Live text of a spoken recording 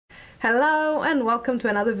Hello and welcome to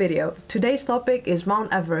another video. Today's topic is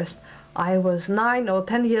Mount Everest. I was 9 or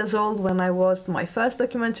 10 years old when I watched my first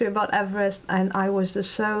documentary about Everest, and I was just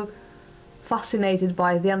so fascinated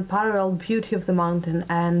by the unparalleled beauty of the mountain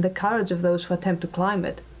and the courage of those who attempt to climb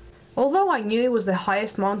it. Although I knew it was the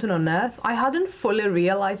highest mountain on Earth, I hadn't fully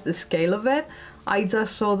realized the scale of it. I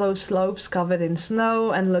just saw those slopes covered in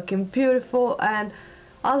snow and looking beautiful, and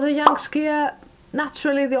as a young skier,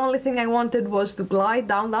 naturally, the only thing I wanted was to glide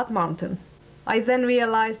down that mountain. I then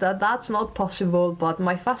realized that that's not possible, but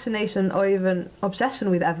my fascination or even obsession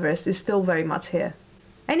with Everest is still very much here.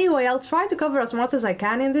 Anyway, I'll try to cover as much as I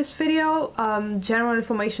can in this video. General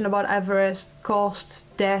information about Everest, costs,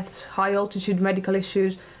 deaths, high altitude medical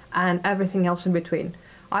issues, and everything else in between.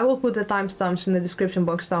 I will put the timestamps in the description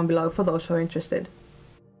box down below for those who are interested.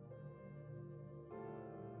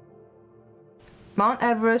 Mount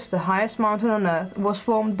Everest, the highest mountain on Earth, was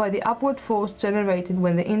formed by the upward force generated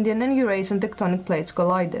when the Indian and Eurasian tectonic plates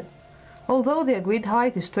collided. Although the agreed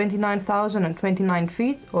height is 29,029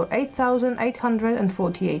 feet, or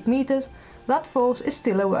 8,848 meters, that force is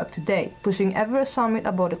still at work today, pushing Everest summit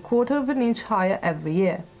about a quarter of an inch higher every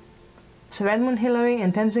year. Sir Edmund Hillary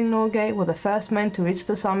and Tenzing Norgay were the first men to reach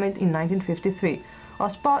the summit in 1953,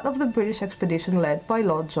 as part of the British expedition led by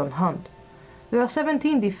Lord John Hunt. There are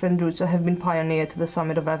 17 different routes that have been pioneered to the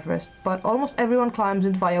summit of Everest, but almost everyone climbs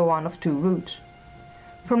it via one of two routes.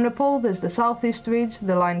 From Nepal there's the Southeast Ridge,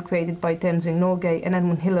 the line created by Tenzing Norgay and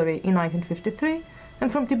Edmund Hillary in 1953, and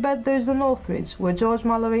from Tibet there's the North Ridge, where George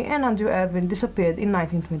Mallory and Andrew Irvine disappeared in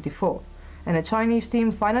 1924, and a Chinese team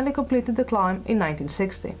finally completed the climb in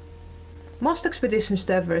 1960. Most expeditions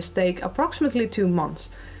to Everest take approximately 2 months.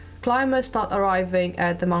 Climbers start arriving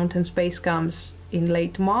at the mountain's base camps in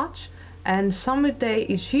late March, and summit day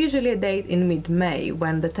is usually a date in mid-May,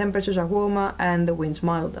 when the temperatures are warmer and the winds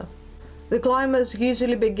milder. The climbers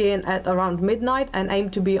usually begin at around midnight and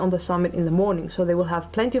aim to be on the summit in the morning, so they will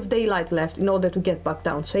have plenty of daylight left in order to get back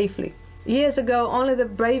down safely. Years ago, only the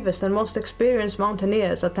bravest and most experienced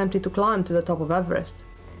mountaineers attempted to climb to the top of Everest.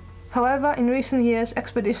 However, in recent years,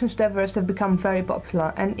 expeditions to Everest have become very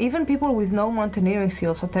popular, and even people with no mountaineering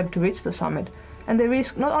skills attempt to reach the summit, and they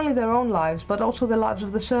risk not only their own lives, but also the lives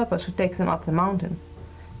of the Sherpas who take them up the mountain.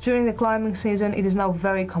 During the climbing season, it is now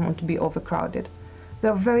very common to be overcrowded.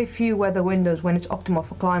 There are very few weather windows when it's optimal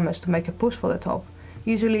for climbers to make a push for the top,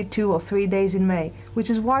 usually 2 or 3 days in May, which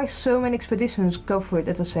is why so many expeditions go for it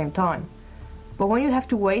at the same time. But when you have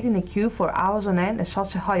to wait in a queue for hours on end at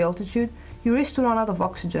such a high altitude, you risk to run out of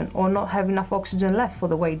oxygen or not have enough oxygen left for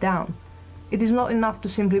the way down. It is not enough to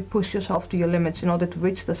simply push yourself to your limits in order to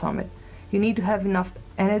reach the summit. You need to have enough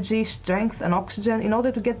energy, strength and oxygen in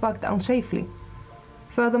order to get back down safely.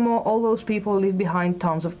 Furthermore, all those people leave behind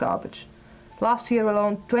tons of garbage. Last year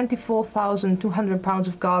alone, 24,200 pounds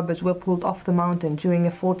of garbage were pulled off the mountain during a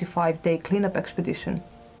 45-day cleanup expedition.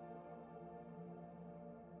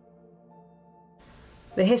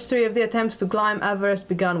 The history of the attempts to climb Everest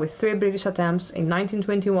began with 3 British attempts in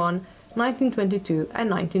 1921, 1922 and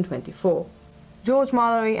 1924. George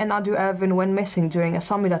Mallory and Andrew Irvine went missing during a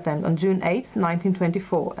summit attempt on June 8,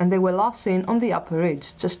 1924, and they were last seen on the upper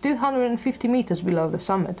ridge, just 250 meters below the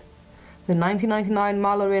summit. The 1999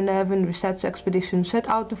 Mallory and Irvine research expedition set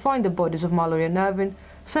out to find the bodies of Mallory and Irvine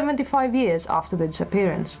 75 years after their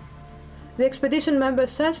disappearance. The expedition members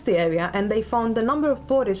searched the area and they found a number of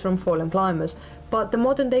bodies from fallen climbers, but the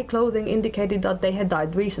modern-day clothing indicated that they had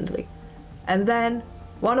died recently. And then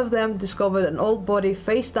one of them discovered an old body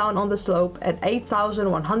face down on the slope at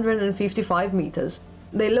 8,155 meters.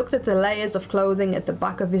 They looked at the layers of clothing at the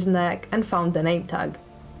back of his neck and found the name tag: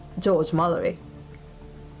 George Mallory.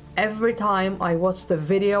 Every time I watch the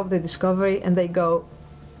video of the discovery and they go,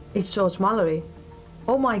 "It's George Mallory,"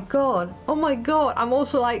 oh my god, I'm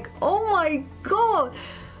also like, oh my god,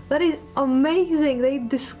 that is amazing. They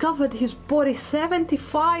discovered his body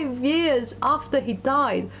 75 years after he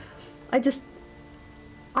died.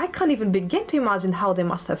 I can't even begin to imagine how they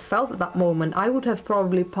must have felt at that moment. I would have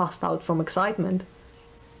probably passed out from excitement.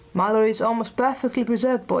 Mallory's almost perfectly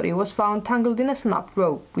preserved body was found tangled in a snapped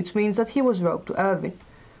rope, which means that he was roped to Irvine.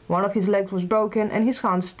 One of his legs was broken and his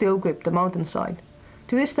hands still gripped the mountainside.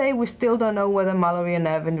 To this day we still don't know whether Mallory and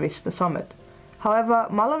Irvine reached the summit. However,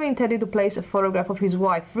 Mallory intended to place a photograph of his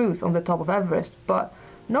wife Ruth on the top of Everest, but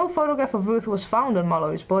no photograph of Ruth was found on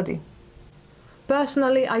Mallory's body.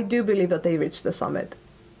 Personally, I do believe that they reached the summit.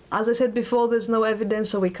 As I said before, there's no evidence,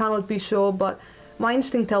 so we cannot be sure, but my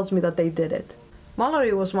instinct tells me that they did it.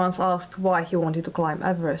 Mallory was once asked why he wanted to climb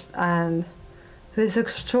Everest, and this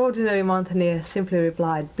extraordinary mountaineer simply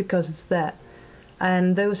replied, "Because it's there."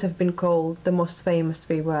 And those have been called the most famous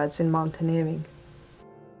 3 words in mountaineering.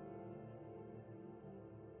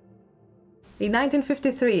 In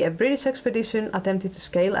 1953, a British expedition attempted to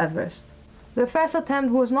scale Everest. The first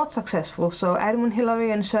attempt was not successful, so Edmund,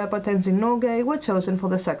 Hillary and Sherpa Tenzing Norgay were chosen for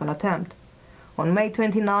the second attempt. On May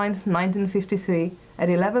 29, 1953, at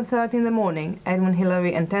 11:30 in the morning, Edmund,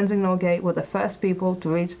 Hillary and Tenzing Norgay were the first people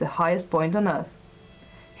to reach the highest point on Earth.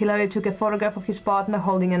 Hillary took a photograph of his partner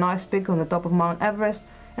holding an ice pick on the top of Mount Everest,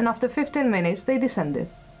 and after 15 minutes they descended.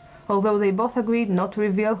 Although they both agreed not to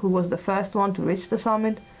reveal who was the first one to reach the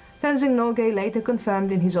summit, Tenzing Norgay later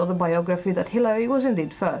confirmed in his autobiography that Hillary was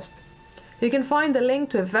indeed first. You can find the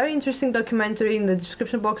link to a very interesting documentary in the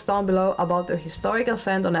description box down below about their historic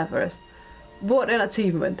ascent on Everest. What an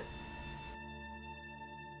achievement!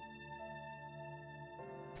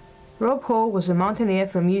 Rob Hall was a mountaineer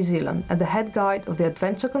from New Zealand and the head guide of the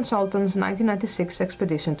Adventure Consultants' 1996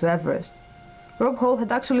 expedition to Everest. Rob Hall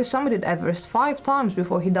had actually summited Everest 5 times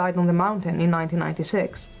before he died on the mountain in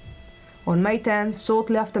 1996. On May 10th,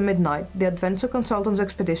 shortly after midnight, the Adventure Consultants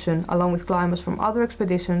expedition, along with climbers from other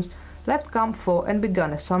expeditions, left Camp 4 and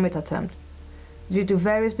began a summit attempt. Due to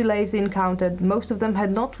various delays they encountered, most of them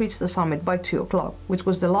had not reached the summit by 2 o'clock, which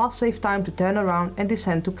was the last safe time to turn around and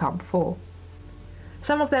descend to Camp 4.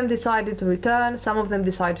 Some of them decided to return, some of them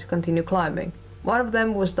decided to continue climbing. One of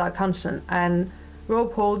them was Doug Hansen, and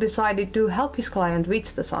Rob Hall decided to help his client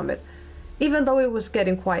reach the summit, even though it was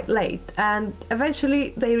getting quite late, and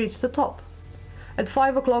eventually they reached the top. At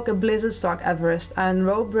 5 o'clock a blizzard struck Everest, and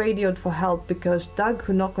Rob radioed for help because Doug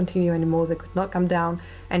could not continue anymore, they could not come down,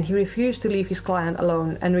 and he refused to leave his client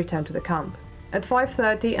alone and return to the camp. At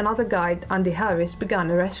 5:30 another guide, Andy Harris, began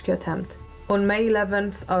a rescue attempt. On May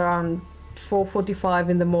 11th, around 4:45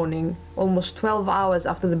 in the morning, almost 12 hours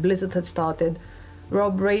after the blizzard had started,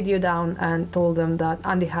 Rob radioed down and told them that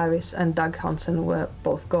Andy Harris and Doug Hansen were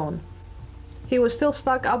both gone. He was still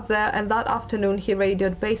stuck up there, and that afternoon he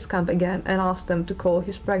radioed base camp again and asked them to call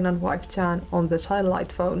his pregnant wife Jan on the satellite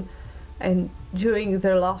phone, and during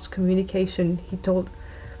their last communication he told,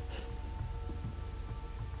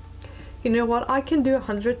 "You know what, I can do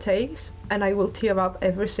 100 takes and I will tear up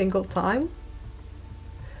every single time."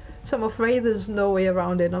 So I'm afraid there's no way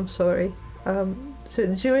around it, I'm sorry. So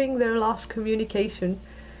during their last communication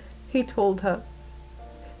he told her,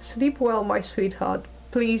 "Sleep well, my sweetheart.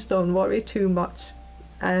 Please don't worry too much,"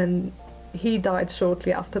 and he died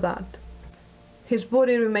shortly after that. His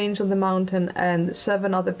body remains on the mountain, and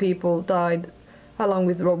 7 other people died along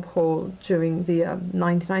with Rob Hall during the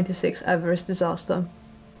 1996 Everest disaster.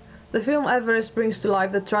 The film Everest brings to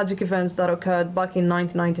life the tragic events that occurred back in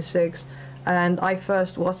 1996, and I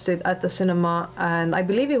first watched it at the cinema, and I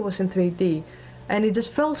believe it was in 3D, and it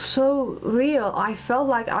just felt so real. I felt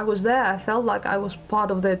like I was there, I felt like I was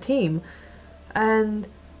part of their team. And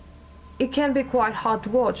it can be quite hard to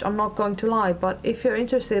watch, I'm not going to lie, but if you're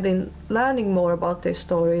interested in learning more about this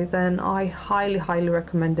story, then I highly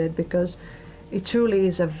recommend it, because it truly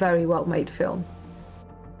is a very well made film.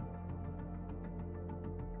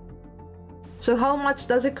 So how much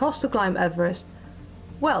does it cost to climb Everest?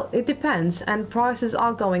 Well, it depends, and prices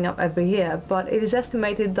are going up every year, but it is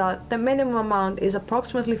estimated that the minimum amount is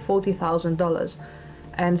approximately $40,000.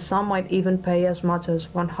 And some might even pay as much as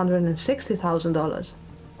 $160,000.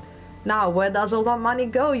 Now, where does all that money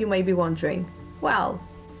go, you may be wondering? Well,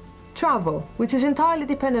 travel, which is entirely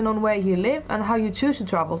dependent on where you live and how you choose to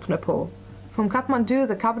travel to Nepal. From Kathmandu,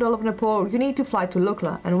 the capital of Nepal, you need to fly to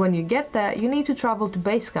Lukla, and when you get there, you need to travel to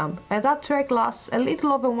base camp, and that trek lasts a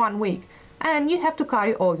little over 1 week, and you have to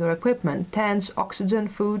carry all your equipment, tents, oxygen,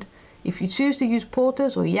 food. If you choose to use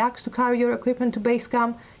porters or yaks to carry your equipment to base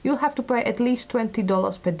camp, you'll have to pay at least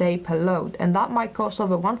 $20 per day per load, and that might cost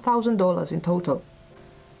over $1,000 in total.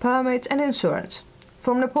 Permits and insurance.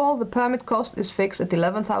 From Nepal, the permit cost is fixed at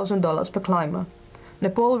 $11,000 per climber.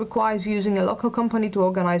 Nepal requires using a local company to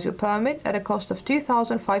organize your permit at a cost of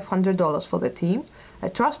 $2,500 for the team, a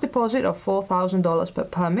trust deposit of $4,000 per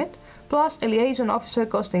permit, plus a liaison officer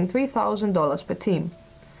costing $3,000 per team.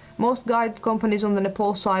 Most guide companies on the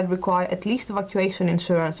Nepal side require at least evacuation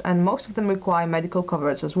insurance, and most of them require medical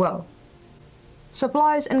coverage as well.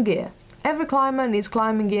 Supplies and gear. Every climber needs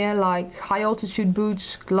climbing gear like high altitude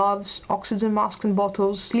boots, gloves, oxygen masks and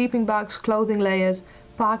bottles, sleeping bags, clothing layers,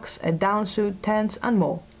 packs, a down suit, tents and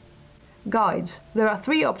more. Guides. There are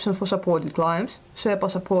 3 options for supported climbs: Sherpa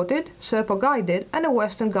supported, Sherpa guided and a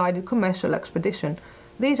Western guided commercial expedition.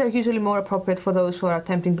 These are usually more appropriate for those who are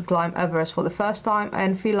attempting to climb Everest for the first time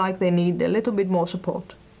and feel like they need a little bit more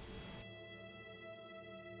support.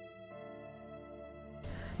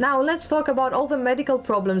 Now let's talk about all the medical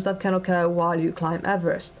problems that can occur while you climb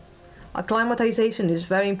Everest. Acclimatization is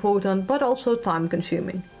very important, but also time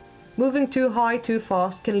consuming. Moving too high too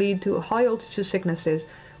fast can lead to high altitude sicknesses,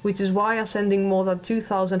 which is why ascending more than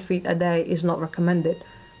 2,000 feet a day is not recommended.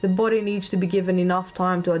 The body needs to be given enough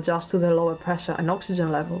time to adjust to the lower pressure and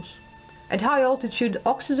oxygen levels. At high altitude,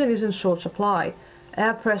 oxygen is in short supply,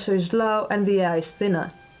 air pressure is low and the air is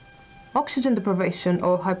thinner. Oxygen deprivation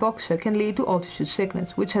or hypoxia can lead to altitude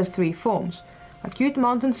sickness, which has three forms. Acute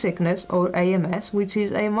mountain sickness or AMS, which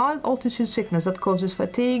is a mild altitude sickness that causes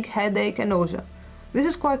fatigue, headache and nausea. This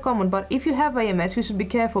is quite common, but if you have AMS you should be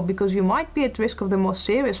careful because you might be at risk of the more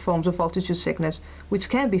serious forms of altitude sickness, which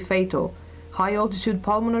can be fatal: high altitude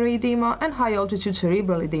pulmonary edema and high altitude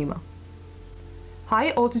cerebral edema.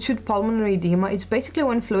 High altitude pulmonary edema is basically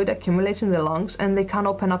when fluid accumulates in the lungs and they can't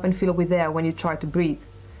open up and fill with air when you try to breathe.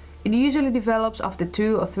 It usually develops after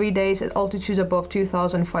 2 or 3 days at altitudes above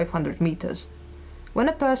 2,500 meters. When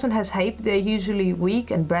a person has HAPE, they are usually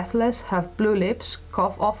weak and breathless, have blue lips,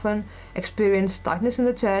 cough often, experience tightness in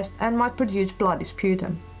the chest, and might produce bloody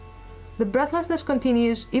sputum. The breathlessness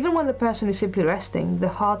continues even when the person is simply resting, the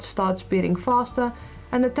heart starts beating faster,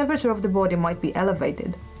 and the temperature of the body might be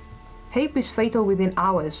elevated. HAPE is fatal within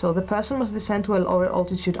hours, so the person must descend to a lower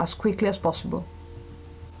altitude as quickly as possible.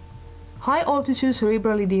 High altitude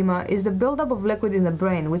cerebral edema is the buildup of liquid in the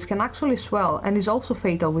brain, which can actually swell and is also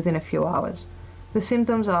fatal within a few hours. The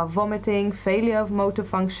symptoms are vomiting, failure of motor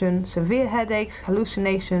function, severe headaches,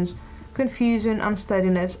 hallucinations, confusion,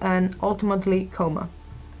 unsteadiness, and ultimately coma.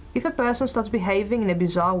 If a person starts behaving in a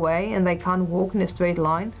bizarre way and they can't walk in a straight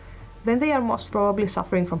line, then they are most probably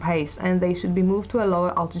suffering from haste and they should be moved to a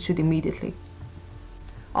lower altitude immediately.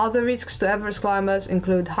 Other risks to Everest climbers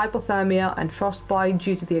include hypothermia and frostbite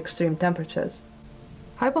due to the extreme temperatures.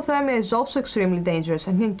 Hypothermia is also extremely dangerous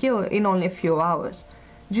and can kill in only a few hours.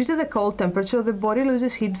 Due to the cold temperature, the body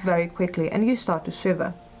loses heat very quickly and you start to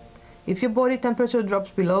shiver. If your body temperature drops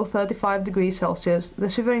below 35 degrees Celsius, the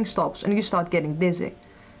shivering stops and you start getting dizzy.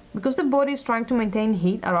 Because the body is trying to maintain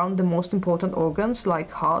heat around the most important organs like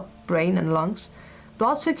heart, brain and lungs,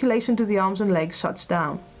 blood circulation to the arms and legs shuts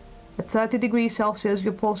down. At 30 degrees Celsius,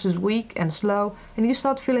 your pulse is weak and slow and you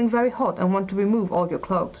start feeling very hot and want to remove all your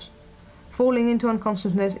clothes. Falling into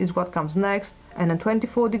unconsciousness is what comes next, and at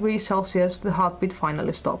 24 degrees Celsius the heartbeat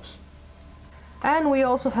finally stops. And we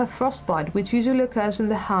also have frostbite, which usually occurs in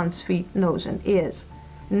the hands, feet, nose and ears.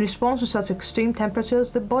 In response to such extreme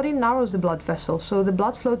temperatures, the body narrows the blood vessels, so the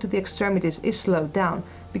blood flow to the extremities is slowed down,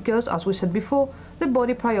 because, as we said before, the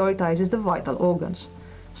body prioritizes the vital organs.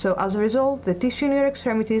 So as a result, the tissue in your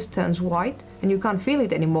extremities turns white and you can't feel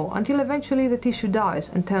it anymore until eventually the tissue dies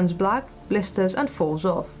and turns black, blisters and falls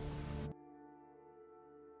off.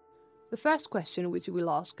 The first question which you will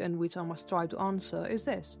ask, and which I must try to answer, is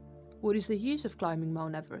this: what is the use of climbing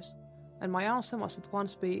Mount Everest? And my answer must at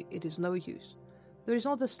once be, it is no use. There is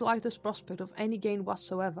not the slightest prospect of any gain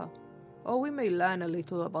whatsoever. Or we may learn a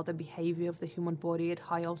little about the behavior of the human body at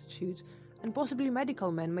high altitudes, and possibly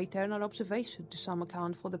medical men may turn our observation to some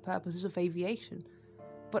account for the purposes of aviation.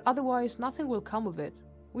 But otherwise nothing will come of it.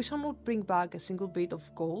 We shall not bring back a single bit of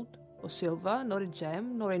gold, or silver, nor a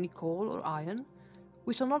gem, nor any coal or iron.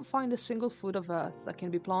 We shall not find a single foot of earth that can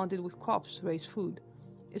be planted with crops to raise food.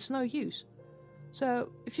 It's no use. So,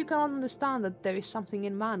 if you cannot understand that there is something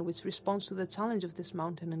in man which responds to the challenge of this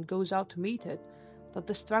mountain and goes out to meet it, that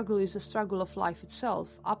the struggle is the struggle of life itself,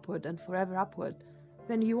 upward and forever upward,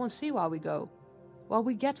 then you won't see why we go. What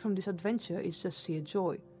we get from this adventure is just sheer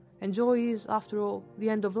joy. And joy is, after all, the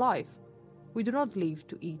end of life. We do not live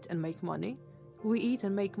to eat and make money. We eat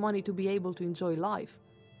and make money to be able to enjoy life.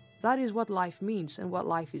 That is what life means and what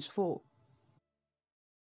life is for.